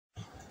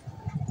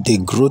The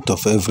growth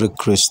of every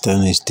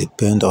Christian is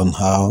dependent on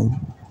how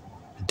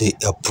they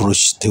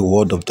approach the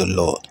word of the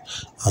Lord.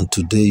 And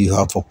today you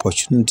have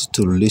opportunity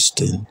to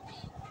listen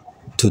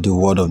to the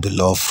word of the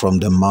Lord from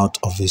the mouth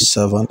of his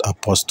servant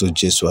Apostle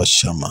Joshua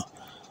Selman.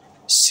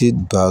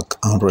 Sit back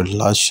and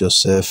relax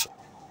yourself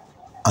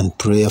and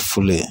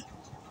prayerfully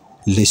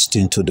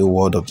listen to the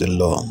word of the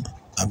Lord.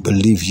 I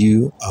believe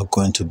you are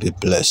going to be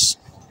blessed.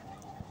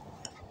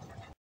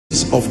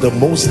 Of the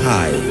Most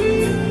High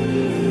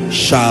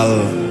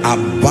shall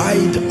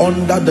abide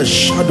under the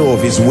shadow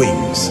of his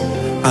wings.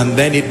 And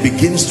then it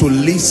begins to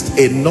list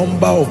a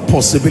number of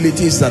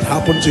possibilities that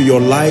happen to your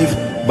life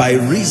by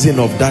reason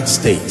of that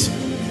state.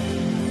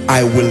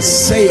 I will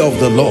say of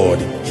the Lord,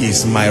 he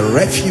is my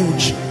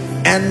refuge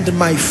and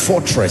my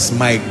fortress,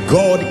 my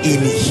God, in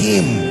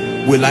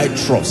him will I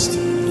trust.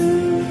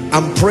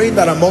 I'm praying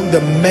that among the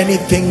many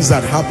things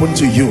that happen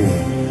to you,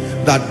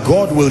 that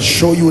God will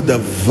show you the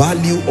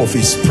value of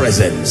his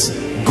presence.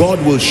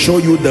 God will show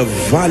you the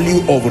value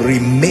of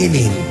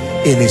remaining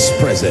in his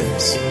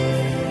presence.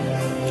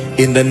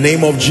 In the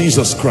name of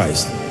Jesus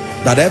Christ,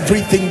 that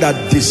everything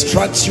that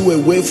distracts you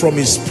away from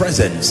his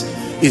presence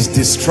is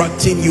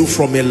distracting you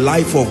from a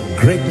life of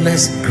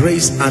greatness,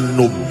 grace, and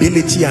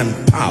nobility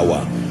and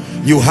power.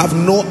 You have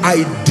no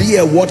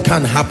idea what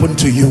can happen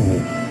to you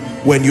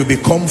when you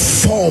become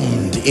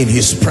formed in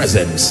his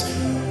presence.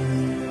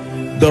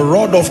 The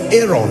rod of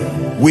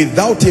Aaron,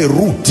 without a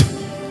root,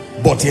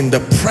 but in the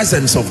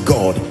presence of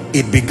God,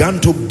 it began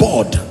to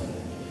bud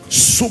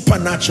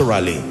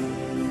supernaturally.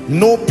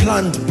 No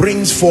plant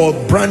brings forth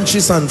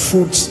branches and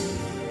fruits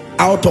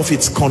out of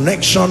its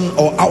connection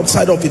or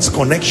outside of its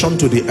connection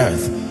to the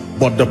earth,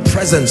 but the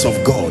presence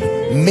of God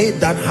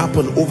made that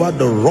happen over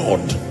the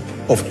rod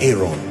of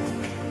Aaron.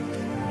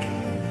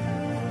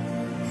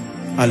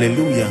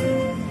 Hallelujah.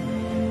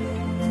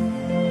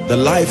 The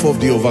life of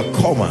the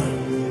overcomer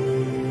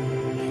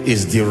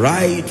is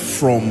derived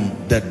from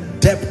the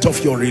depth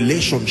of your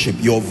relationship,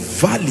 your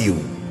value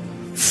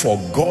for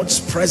God's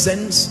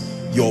presence,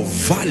 your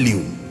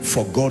value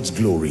for God's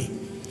glory.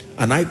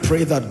 And I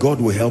pray that God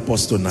will help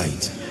us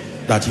tonight,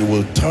 that he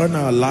will turn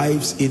our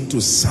lives into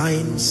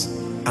signs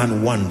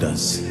and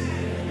wonders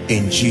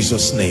in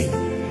Jesus'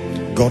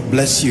 name. God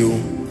bless you.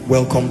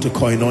 Welcome to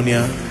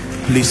Koinonia.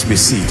 Please be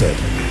seated.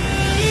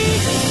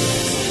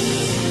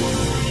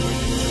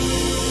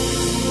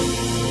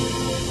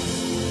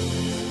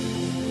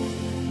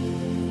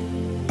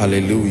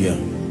 Hallelujah.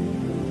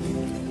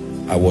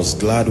 I was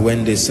glad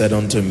when they said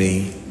unto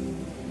me,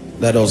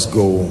 let us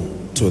go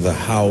to the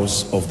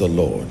house of the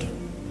Lord.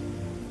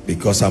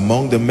 Because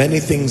among the many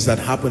things that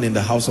happen in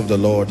the house of the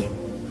Lord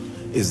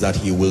is that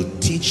he will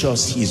teach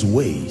us his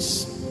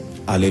ways.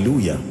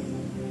 Hallelujah.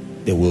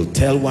 They will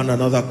tell one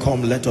another,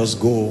 come, let us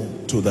go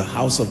to the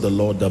house of the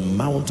Lord, the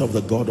mount of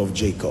the God of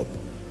Jacob,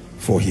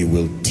 for he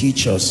will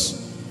teach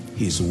us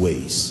his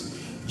ways.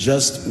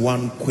 Just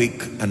one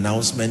quick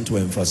announcement to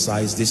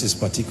emphasize, this is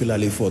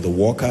particularly for the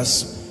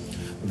workers,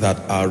 that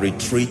our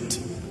retreat,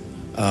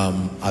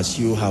 as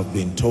you have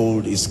been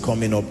told, is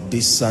coming up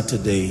this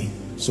Saturday.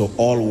 So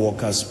all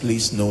workers,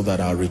 please know that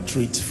our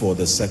retreat for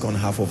the second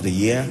half of the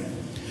year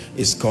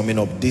is coming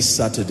up this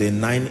Saturday,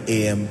 9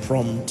 a.m.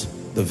 prompt.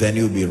 The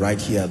venue will be right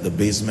here at the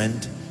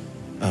basement.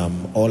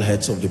 All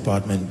heads of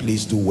department,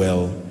 please do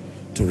well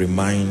to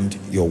remind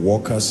your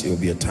workers. It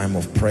will be a time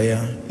of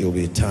prayer. It will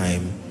be a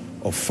time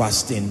of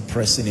fasting,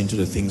 pressing into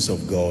the things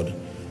of God,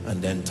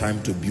 and then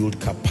time to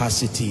build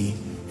capacity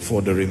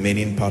for the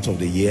remaining part of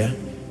the year.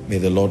 May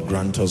the Lord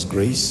grant us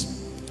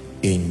grace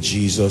in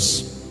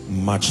Jesus'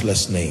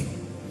 matchless name.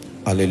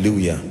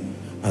 Hallelujah.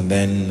 And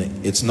then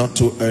it's not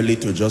too early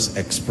to just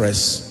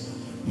express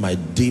my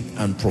deep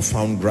and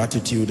profound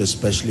gratitude,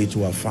 especially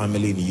to our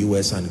family in the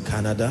US and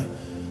Canada.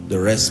 The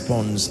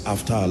response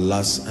after our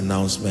last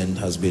announcement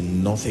has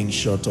been nothing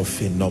short of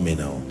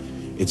phenomenal.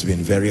 It's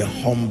been very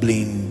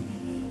humbling,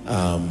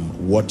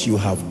 what you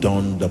have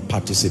done, the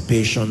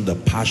participation, the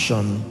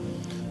passion.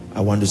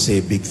 I want to say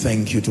a big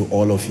thank you to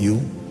all of you.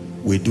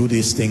 We do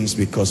these things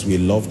because we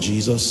love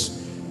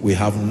Jesus. We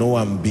have no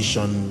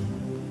ambition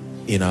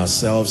in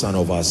ourselves and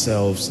of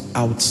ourselves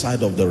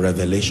outside of the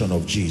revelation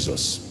of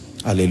Jesus.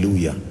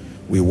 Hallelujah.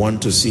 We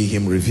want to see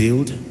him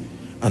revealed,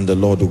 and the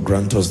Lord will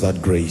grant us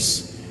that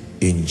grace.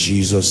 In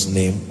Jesus'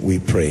 name we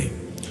pray.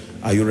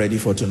 Are you ready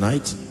for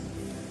tonight?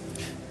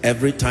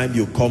 Every time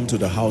you come to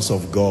the house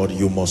of God,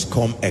 you must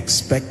come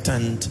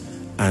expectant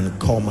and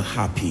come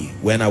happy.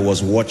 When I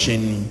was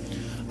watching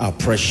our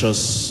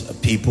precious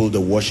people,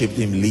 the worship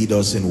team, lead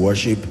us in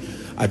worship,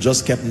 I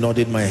just kept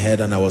nodding my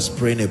head, and I was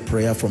praying a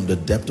prayer from the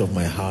depth of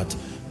my heart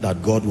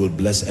that God will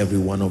bless every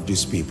one of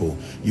these people.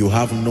 You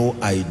have no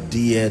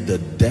idea the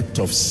depth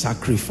of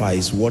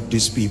sacrifice what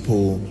these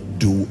people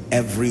do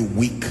every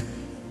week.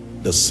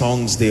 The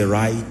songs they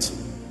write,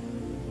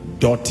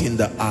 dotting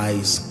the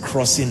I's,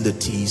 crossing the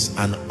T's,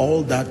 and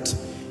all that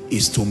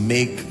is to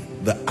make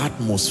the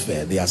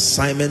atmosphere. The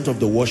assignment of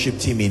the worship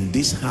team in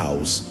this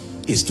house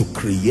is to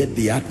create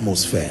the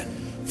atmosphere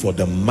for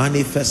the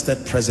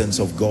manifested presence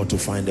of God to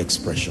find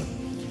expression.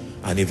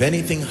 And if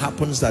anything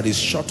happens that is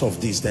short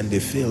of this, then they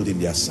failed in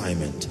the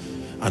assignment.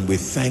 And we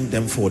thank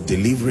them for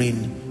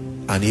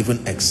delivering and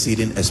even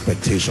exceeding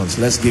expectations.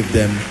 Let's give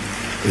them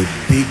a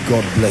big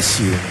God bless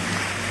you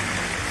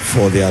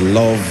for their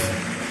love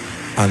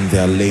and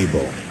their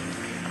labor.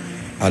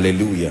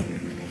 Hallelujah.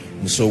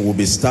 And so we'll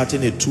be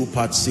starting a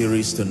two-part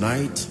series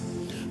tonight,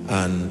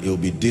 and it'll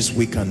be this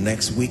week and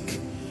next week.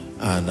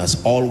 And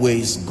as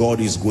always, God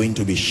is going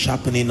to be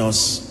sharpening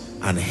us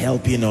and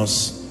helping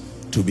us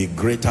to be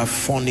greater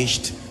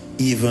furnished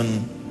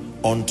even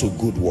unto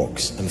good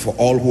works. And for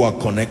all who are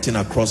connecting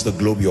across the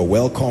globe, you're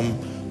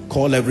welcome.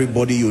 Call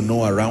everybody you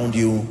know around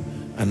you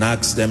and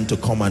ask them to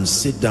come and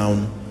sit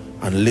down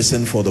and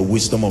listen for the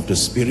wisdom of the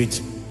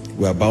Spirit.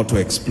 We're about to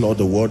explore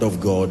the Word of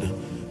God,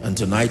 and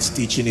tonight's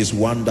teaching is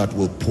one that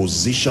will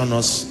position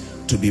us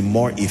to be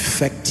more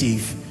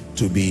effective,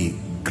 to be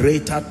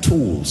greater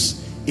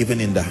tools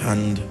even in the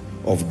hand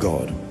of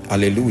God.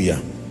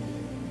 Hallelujah.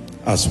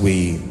 As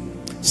we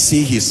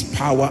see his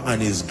power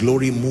and his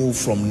glory move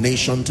from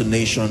nation to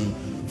nation,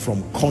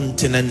 from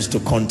continent to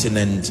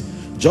continent,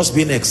 just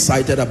being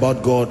excited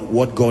about God,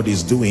 what God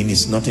is doing,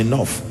 is not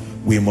enough.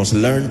 We must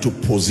learn to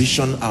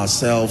position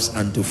ourselves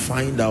and to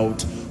find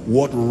out,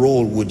 what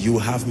role would you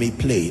have me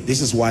play?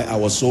 This is why I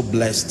was so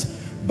blessed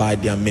by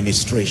the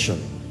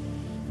administration,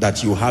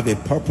 that you have a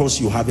purpose,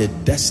 you have a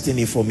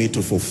destiny for me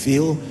to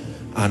fulfill.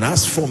 And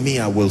as for me,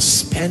 I will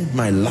spend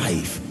my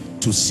life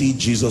to see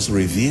Jesus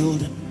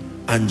revealed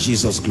and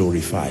Jesus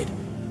glorified.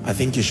 I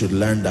think you should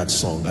learn that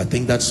song. I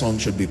think that song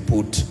should be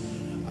put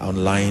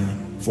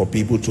online for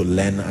people to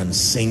learn and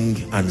sing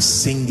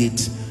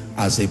it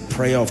as a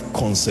prayer of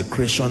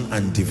consecration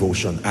and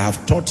devotion. I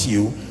have taught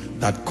you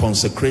that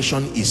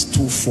consecration is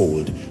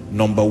twofold.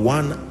 Number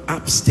one,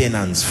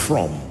 abstinence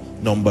from.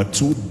 Number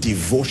two,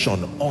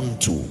 devotion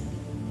unto.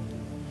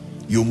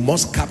 You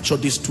must capture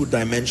these two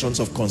dimensions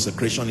of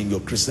consecration in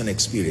your Christian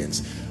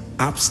experience.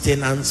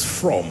 Abstinence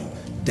from,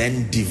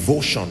 then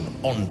devotion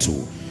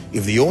unto.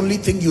 If the only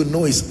thing you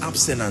know is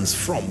abstinence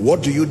from,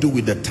 what do you do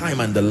with the time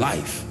and the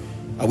life?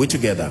 Are we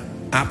together?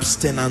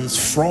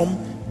 Abstinence from,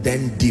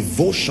 then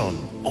devotion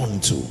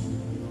unto.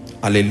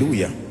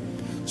 Hallelujah.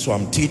 So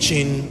I'm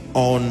teaching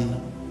on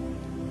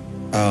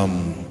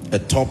a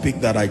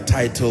topic that I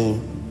title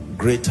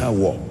Greater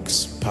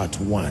Works, Part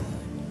 1.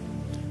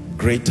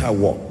 Greater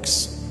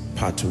Works,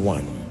 Part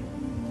 1.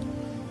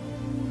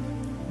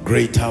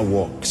 Greater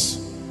Works,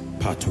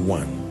 Part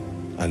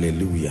 1.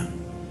 Hallelujah.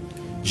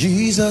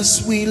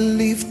 Jesus, we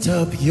lift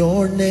up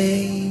your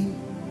name.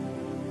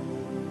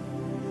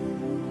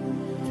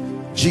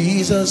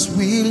 Jesus,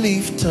 we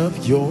lift up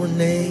your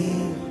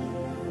name.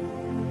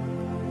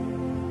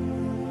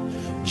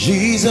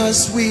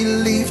 Jesus, we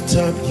lift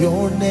up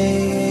your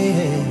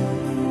name.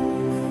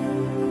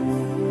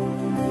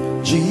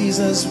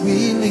 Jesus,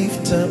 we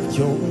lift up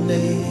your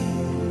name.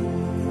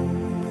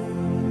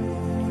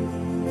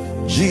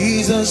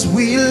 Jesus,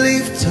 we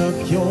lift up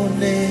your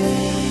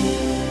name.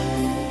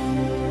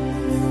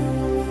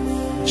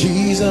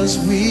 Jesus,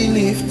 we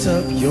lift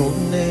up your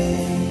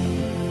name.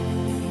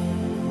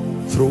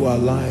 Through our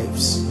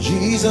lives,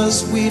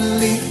 Jesus, we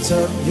lift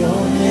up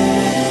your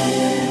name.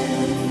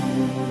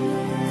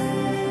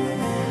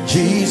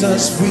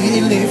 Jesus,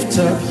 we lift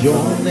up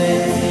your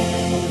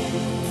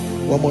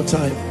name. One more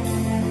time.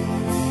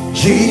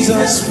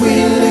 Jesus,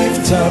 we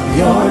lift up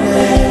your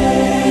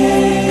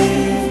name.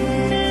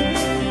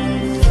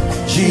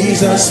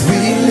 Jesus,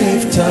 we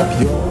lift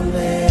up your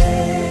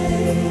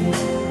name.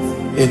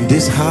 In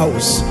this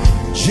house,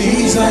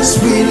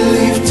 Jesus, we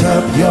lift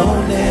up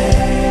your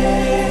name.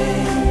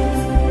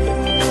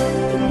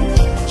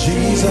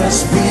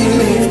 Jesus, we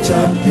lift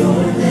up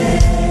your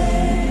name.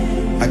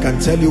 I can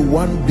tell you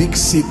one big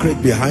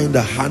secret behind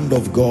the hand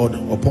of God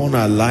upon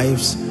our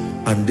lives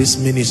and this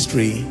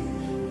ministry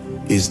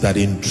is that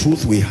in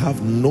truth we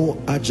have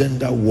no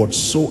agenda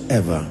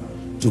whatsoever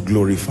to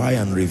glorify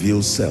and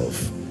reveal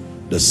self.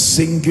 The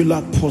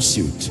singular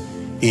pursuit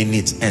in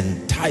its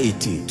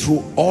entirety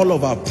through all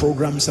of our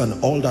programs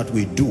and all that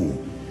we do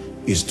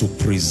is to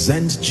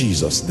present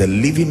Jesus, the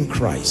living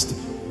Christ,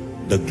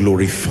 the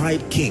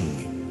glorified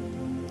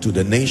King, to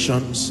the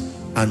nations,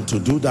 and to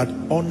do that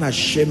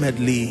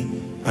unashamedly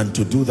and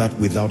to do that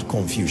without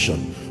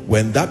confusion.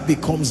 When that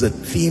becomes the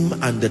theme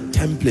and the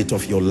template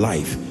of your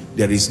life,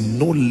 there is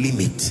no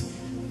limit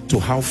to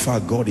how far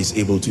God is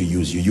able to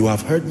use you. You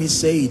have heard me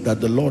say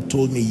that the Lord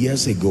told me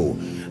years ago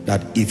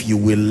that if you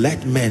will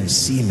let men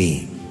see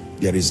me,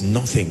 there is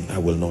nothing I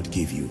will not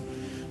give you.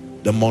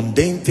 The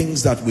mundane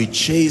things that we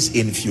chase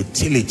in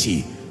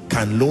futility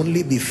can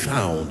only be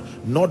found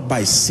not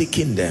by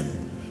seeking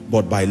them,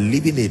 but by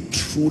living a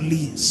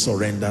truly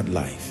surrendered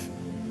life.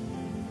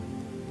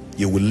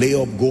 You will lay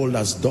up gold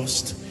as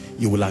dust.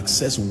 You will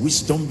access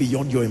wisdom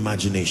beyond your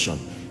imagination.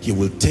 He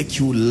will take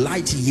you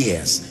light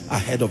years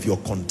ahead of your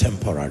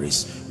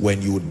contemporaries.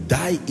 When you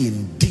die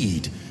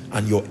indeed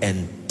and your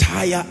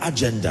entire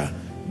agenda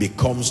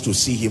becomes to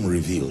see him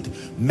revealed.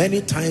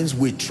 Many times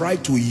we try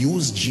to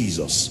use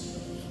Jesus.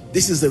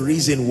 This is the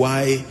reason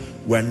why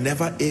we're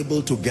never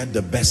able to get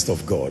the best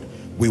of God.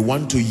 We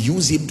want to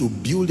use him to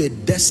build a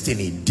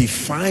destiny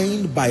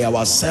defined by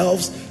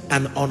ourselves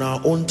and on our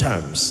own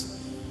terms.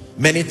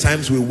 Many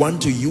times we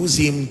want to use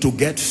him to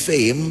get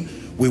fame.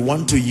 We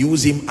want to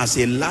use him as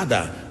a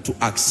ladder to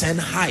ascend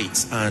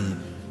heights and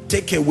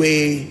take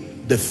away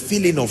the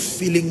feeling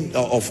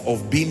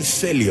of being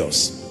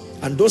failures.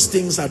 And those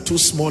things are too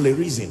small a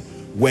reason.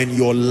 When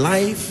your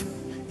life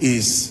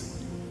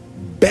is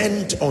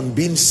bent on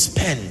being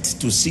spent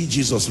to see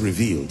Jesus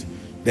revealed,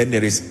 then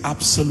there is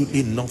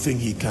absolutely nothing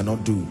he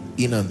cannot do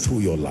in and through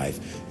your life.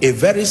 A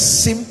very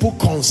simple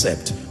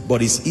concept,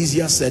 but it's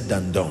easier said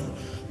than done,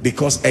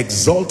 because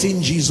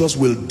exalting Jesus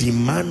will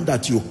demand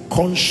that you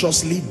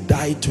consciously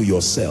die to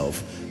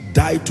yourself,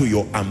 die to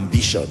your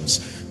ambitions.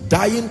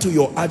 Dying to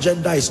your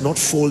agenda is not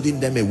folding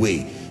them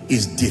away,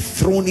 is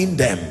dethroning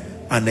them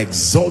and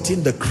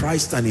exalting the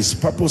Christ and his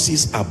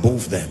purposes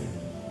above them.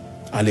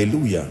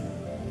 Hallelujah.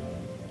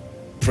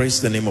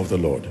 Praise the name of the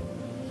Lord.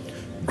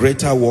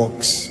 Greater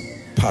works,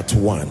 part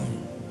 1.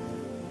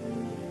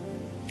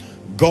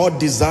 God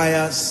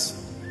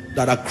desires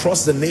that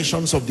across the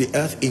nations of the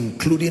earth,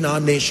 including our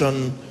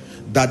nation,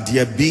 that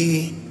there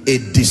be a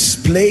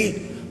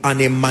display and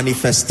a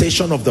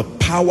manifestation of the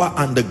power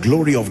and the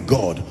glory of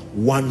God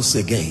once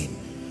again.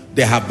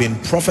 There have been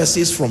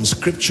prophecies from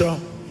scripture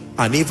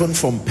and even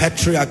from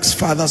patriarchs,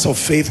 fathers of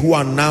faith, who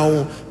are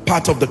now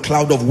part of the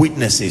cloud of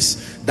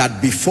witnesses,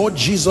 that before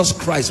Jesus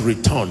Christ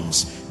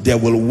returns, there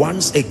will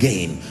once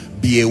again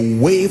be a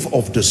wave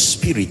of the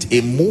Spirit,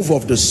 a move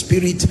of the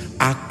Spirit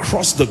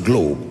across the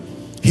globe.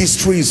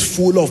 History is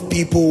full of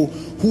people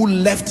who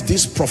left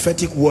these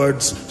prophetic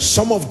words,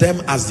 some of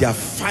them as their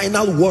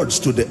final words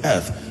to the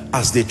earth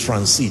as they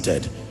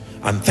transited.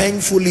 And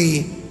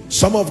thankfully,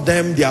 some of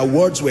them, their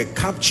words were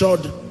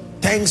captured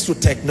thanks to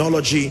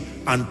technology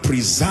and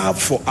preserved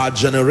for our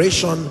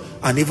generation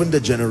and even the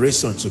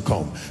generations to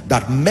come.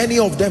 That many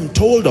of them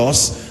told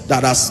us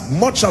that as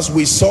much as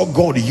we saw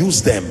God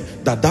use them,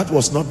 that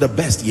was not the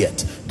best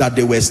yet, that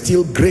there were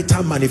still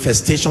greater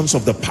manifestations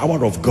of the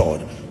power of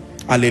God.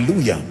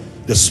 Hallelujah.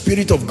 The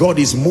Spirit of God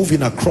is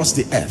moving across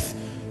the earth,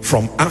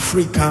 from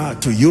Africa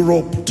to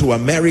Europe to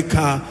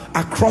America,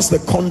 across the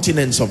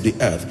continents of the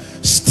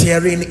earth,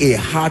 stirring a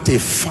heart, a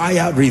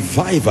fire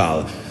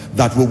revival,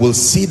 that we will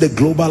see the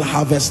global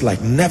harvest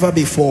like never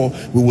before.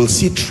 We will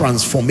see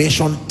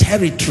transformation,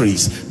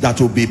 territories that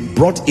will be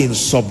brought in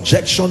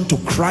subjection to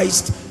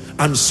Christ,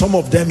 and some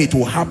of them it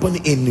will happen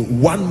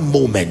in one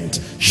moment,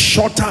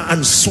 shorter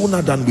and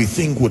sooner than we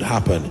think would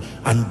happen.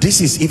 And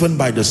this is even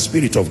by the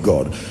Spirit of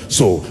God.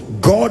 So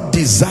God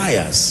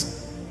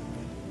desires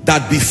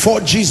that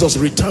before Jesus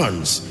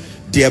returns,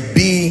 there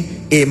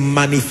be a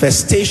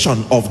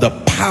manifestation of the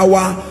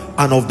power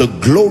and of the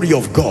glory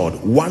of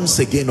God once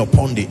again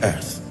upon the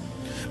earth.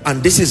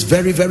 And this is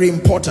very, very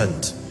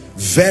important.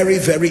 Very,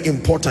 very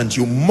important.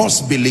 You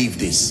must believe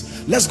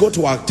this. Let's go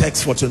to our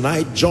text for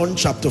tonight, John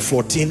chapter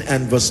 14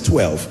 and verse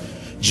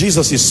 12.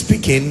 Jesus is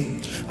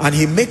speaking and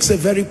he makes a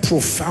very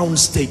profound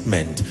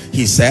statement.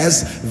 He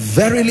says,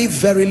 "Verily,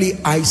 verily,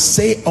 I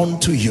say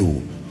unto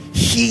you,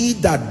 he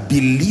that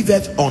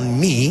believeth on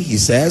me," he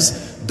says,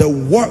 "the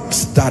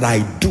works that I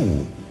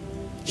do,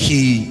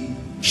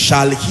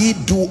 shall he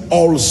do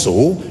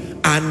also,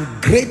 and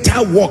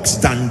greater works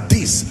than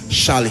this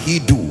shall he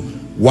do."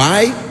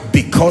 Why?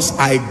 Because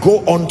I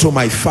go unto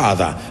my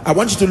Father. I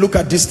want you to look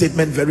at this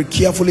statement very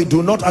carefully.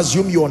 Do not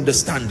assume you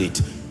understand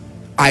it.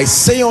 I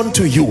say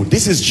unto you,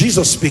 this is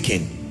Jesus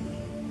speaking,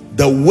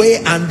 the way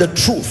and the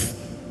truth,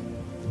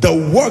 the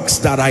works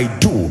that I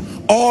do,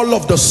 all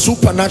of the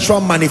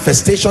supernatural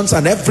manifestations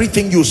and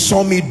everything you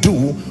saw me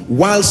do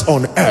whilst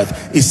on earth,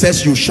 it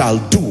says you shall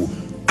do,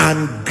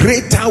 and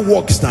greater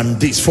works than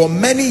this. For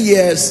many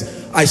years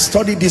I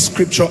studied this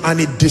scripture and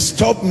it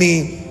disturbed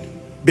me,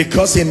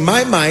 because in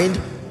my mind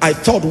I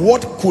thought,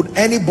 what could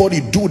anybody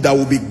do that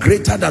would be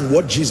greater than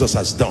what Jesus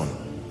has done?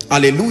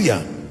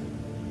 Hallelujah.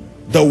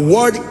 The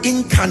word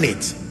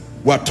incarnate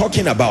we're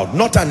talking about,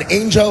 not an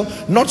angel,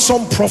 not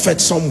some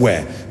prophet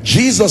somewhere.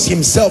 Jesus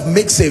himself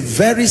makes a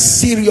very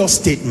serious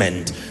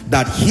statement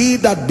that he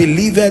that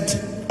believeth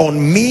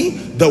on me,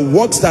 the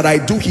works that I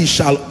do, he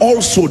shall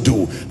also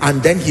do.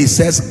 And then he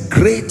says,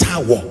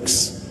 greater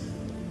works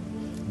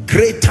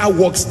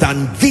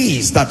than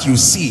these that you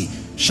see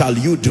shall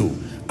you do.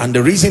 And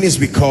the reason is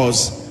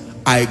because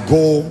I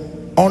go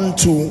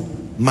unto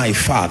my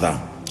Father.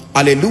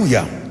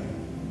 Hallelujah.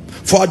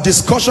 For our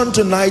discussion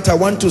tonight, I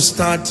want to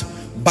start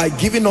by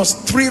giving us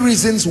 3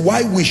 reasons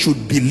why we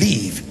should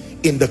believe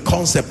in the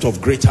concept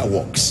of greater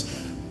works.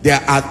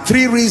 There are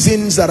 3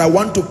 reasons that I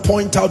want to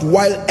point out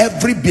why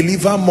every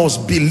believer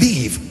must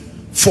believe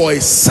for a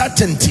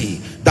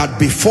certainty that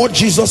before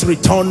Jesus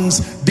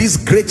returns, this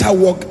greater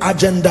work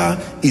agenda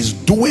is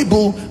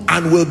doable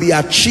and will be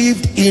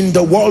achieved in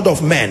the world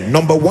of men.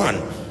 Number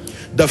 1,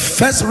 the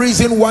first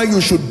reason why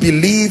you should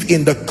believe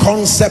in the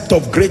concept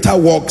of greater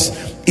works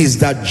is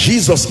that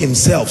Jesus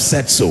himself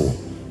said so.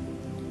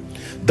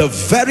 The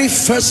very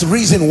first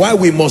reason why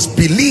we must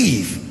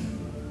believe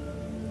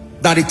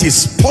that it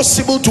is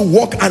possible to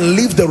walk and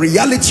live the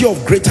reality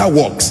of greater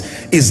works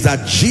is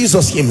that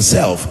Jesus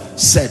himself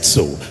said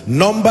so.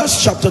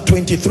 Numbers chapter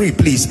 23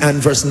 please, and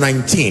verse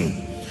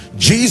 19.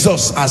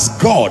 Jesus as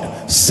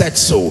God said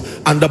so.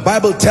 And the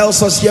Bible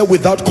tells us here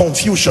without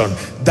confusion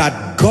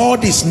that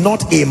God is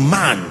not a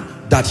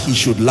man that he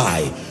should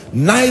lie,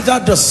 neither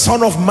the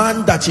Son of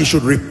Man that he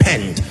should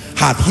repent.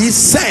 Hath he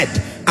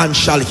said, and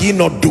shall he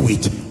not do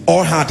it?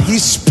 Or had he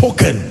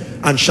spoken,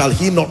 and shall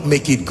he not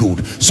make it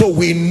good? So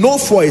we know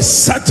for a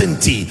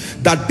certainty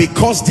that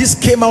because this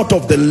came out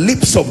of the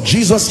lips of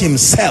Jesus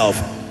himself,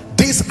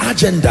 this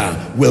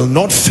agenda will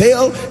not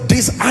fail,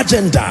 this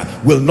agenda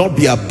will not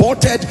be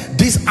aborted,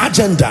 this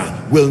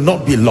agenda will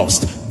not be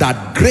lost.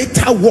 That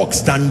greater works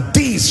than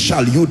these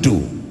shall you do.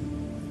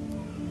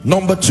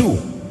 Number two,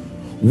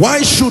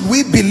 why should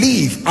we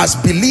believe as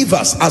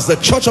believers, as the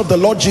church of the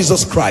Lord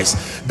Jesus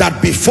Christ,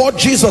 that before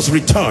Jesus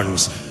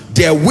returns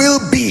there will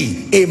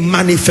be a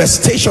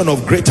manifestation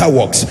of greater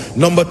works?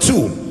 Number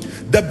two,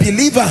 the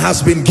believer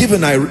has been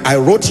given, I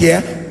wrote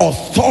here,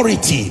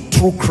 authority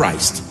through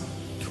Christ.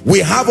 We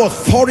have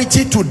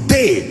authority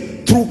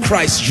today through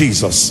Christ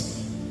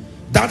Jesus.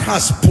 That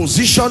has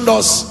positioned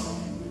us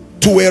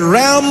to a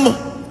realm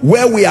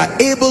where we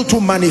are able to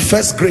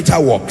manifest greater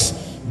works.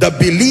 The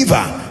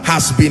believer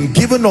has been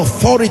given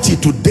authority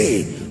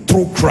today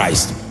through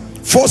Christ.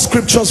 Four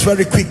scriptures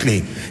very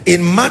quickly.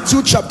 In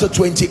Matthew chapter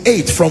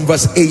 28 from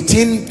verse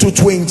 18 to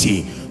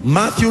 20.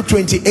 Matthew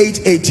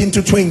 28, 18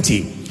 to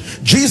 20.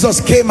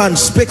 Jesus came and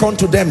spake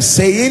unto them,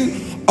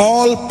 saying,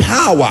 all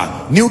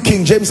power, New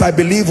King James I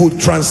believe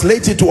would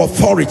translate it to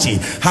authority,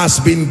 has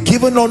been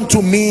given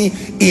unto me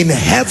in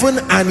heaven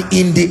and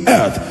in the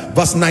earth.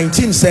 Verse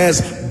 19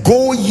 says,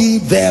 go ye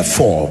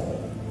therefore.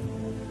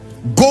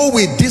 Go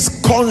with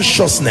this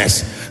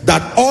consciousness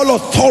that all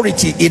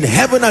authority in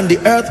heaven and the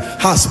earth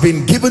has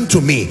been given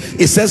to me.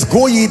 It says,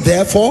 go ye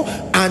therefore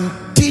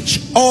and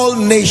teach all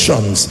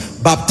nations,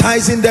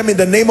 baptizing them in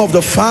the name of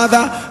the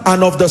Father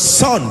and of the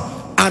Son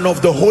and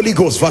of the Holy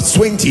Ghost. Verse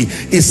 20,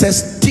 it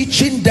says,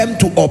 teaching them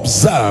to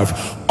observe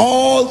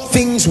all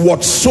things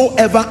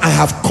whatsoever I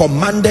have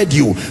commanded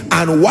you.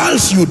 And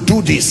whilst you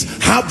do this,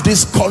 have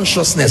this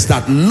consciousness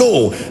that,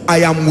 lo, I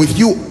am with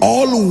you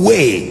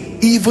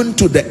always, even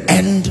to the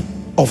end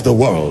of the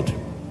world.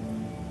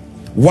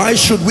 Why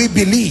should we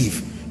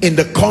believe in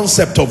the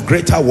concept of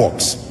greater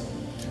works?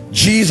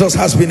 Jesus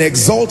has been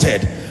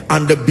exalted,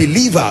 and the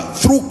believer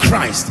through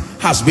Christ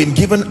has been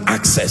given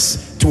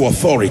access to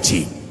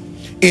authority.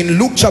 In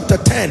Luke chapter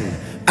 10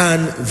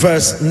 and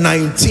verse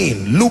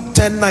 19, Luke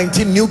 10,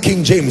 19, New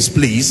King James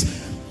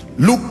please.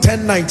 Luke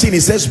 10, 19,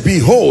 it says,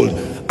 behold,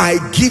 I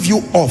give you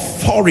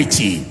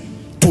authority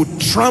to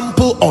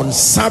trample on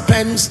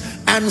serpents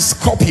and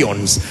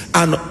scorpions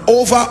and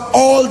over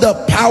all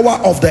the power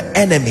of the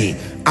enemy,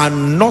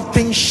 and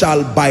nothing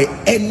shall by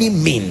any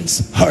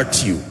means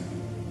hurt you.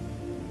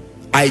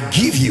 I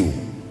give you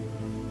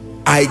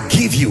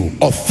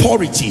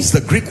authorities,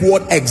 the Greek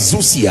word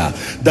exousia,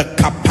 the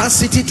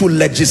capacity to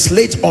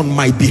legislate on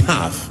my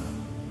behalf.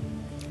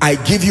 I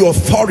give you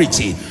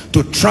authority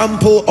to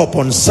trample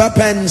upon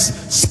serpents,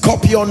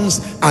 scorpions,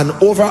 and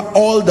over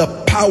all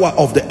the power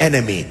of the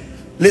enemy.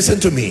 Listen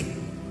to me.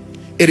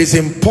 It is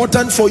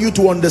important for you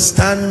to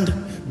understand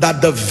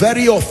that the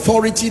very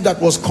authority that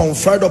was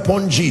conferred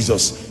upon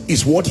Jesus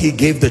is what he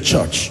gave the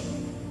church.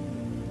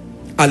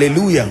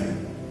 Hallelujah.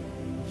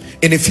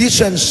 In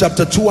Ephesians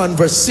chapter 2 and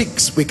verse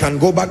 6, we can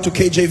go back to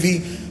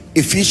KJV.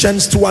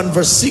 Ephesians 2 and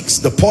verse 6,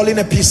 the Pauline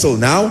epistle.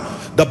 Now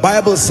the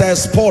Bible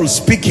says, Paul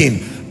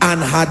speaking, and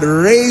had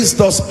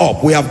raised us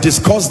up. We have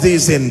discussed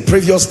this in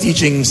previous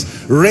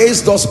teachings.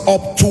 Raised us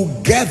up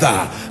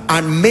together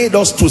and made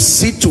us to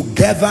sit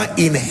together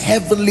in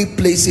heavenly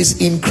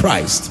places in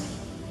Christ.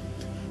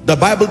 The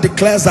Bible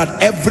declares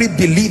that every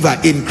believer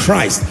in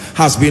Christ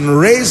has been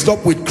raised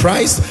up with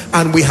Christ,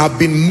 and we have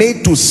been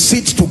made to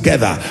sit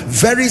together.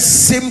 Very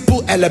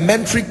simple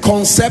elementary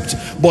concept,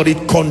 but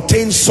it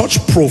contains such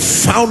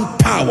profound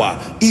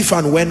power if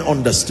and when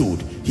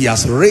understood. He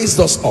has raised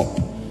us up.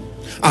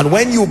 And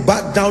when you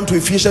back down to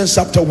Ephesians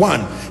chapter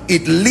 1,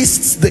 it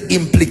lists the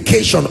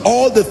implication,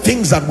 all the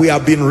things that we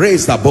have been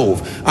raised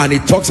above. And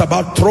it talks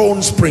about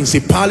thrones,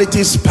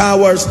 principalities,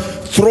 powers,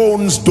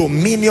 thrones,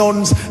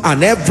 dominions,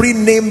 and every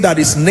name that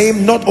is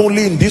named, not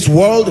only in this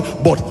world,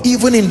 but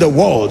even in the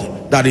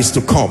world that is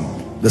to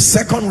come. The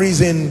second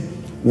reason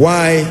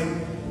why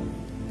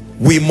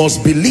we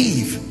must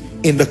believe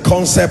in the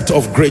concept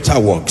of greater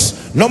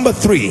works. Number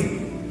three,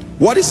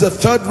 what is the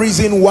third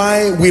reason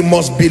why we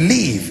must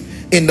believe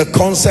in the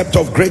concept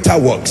of greater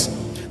works?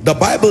 The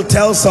Bible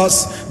tells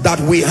us that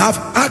we have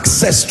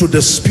access to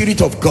the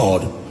Spirit of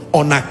God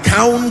on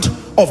account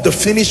of the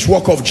finished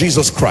work of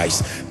Jesus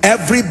Christ.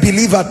 Every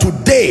believer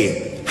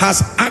today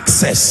has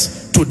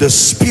access to the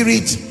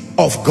Spirit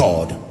of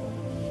God.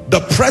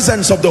 The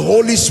presence of the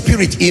Holy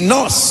Spirit in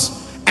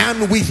us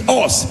and with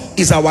us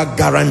is our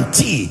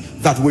guarantee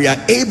that we are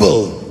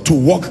able to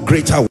walk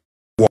greater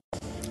work.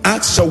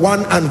 Acts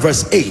 1 and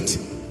verse 8,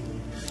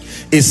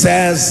 it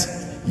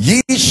says,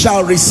 ye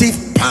shall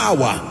receive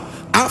power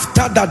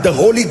After that, the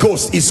Holy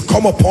Ghost is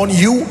come upon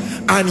you,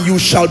 and you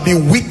shall be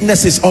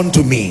witnesses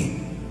unto me.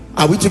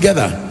 Are we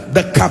together?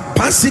 The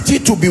capacity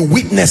to be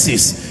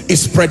witnesses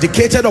is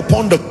predicated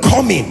upon the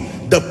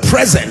coming, the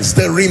presence,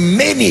 the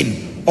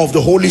remaining of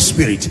the Holy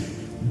Spirit.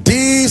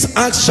 This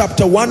Acts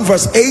chapter 1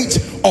 verse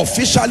 8,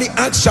 officially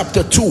Acts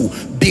chapter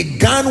 2,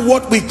 began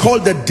what we call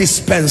the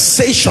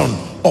dispensation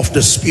of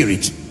the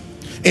Spirit.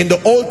 In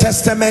the Old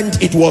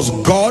Testament, it was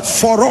God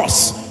for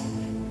us.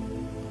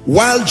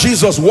 While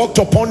Jesus walked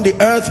upon the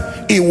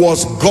earth, it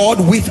was God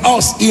with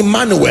us,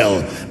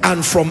 Emmanuel.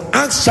 And from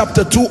Acts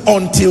chapter 2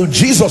 until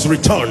Jesus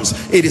returns,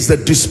 it is the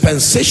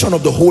dispensation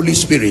of the Holy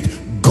Spirit,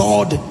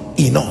 God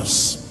in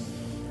us.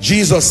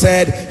 Jesus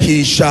said,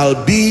 he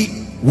shall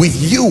be with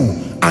you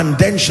and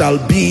then shall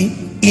be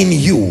in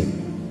you.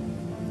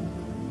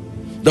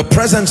 The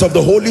presence of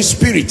the Holy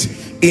Spirit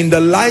in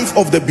the life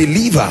of the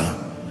believer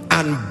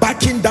and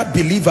backing that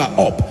believer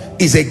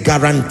up is a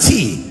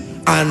guarantee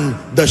and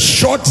the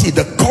surety,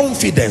 the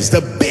confidence,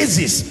 the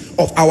basis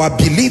of our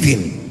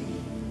believing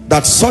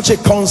that such a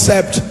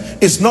concept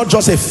is not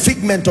just a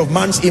figment of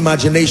man's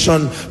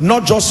imagination,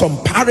 not just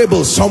some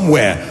parable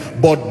somewhere,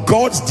 but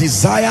God's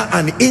desire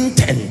and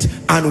intent,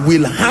 and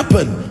will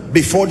happen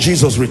before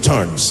Jesus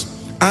returns.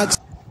 I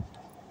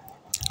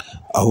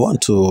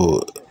want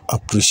to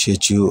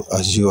appreciate you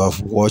as you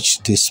have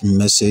watched this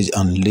message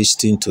and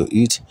listened to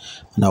it,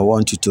 and I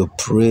want you to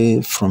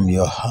pray from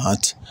your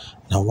heart,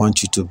 and I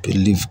want you to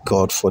believe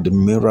God for the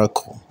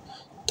miracle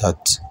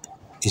that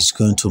is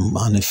going to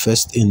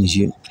manifest in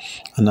you.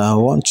 And I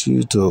want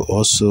you to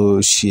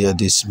also share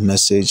this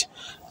message,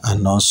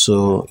 and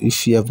also,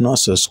 if you have not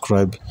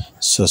subscribed,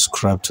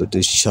 subscribe to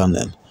this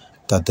channel,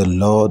 that the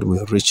Lord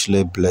will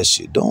richly bless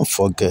you. Don't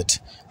forget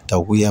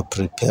that we are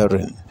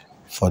preparing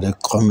for the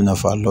coming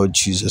of our Lord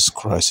Jesus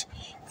Christ.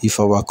 If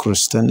our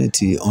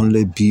Christianity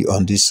only be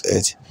on this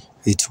earth,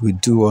 it will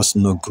do us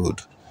no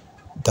good.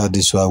 That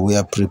is why we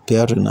are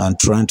preparing and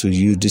trying to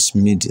use this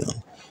medium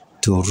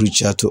to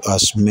reach out to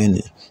as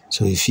many.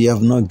 So if you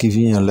have not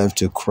given your life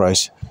to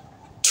Christ,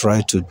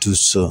 try to do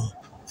so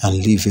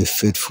and live a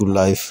faithful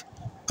life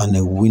and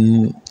a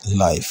winning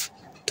life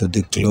to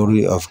the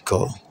glory of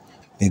God.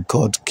 May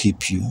God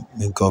keep you.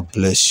 May God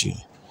bless you.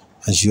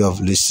 As you have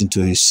listened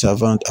to his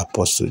servant,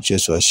 Apostle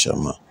Joshua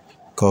Sharma.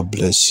 God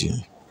bless you.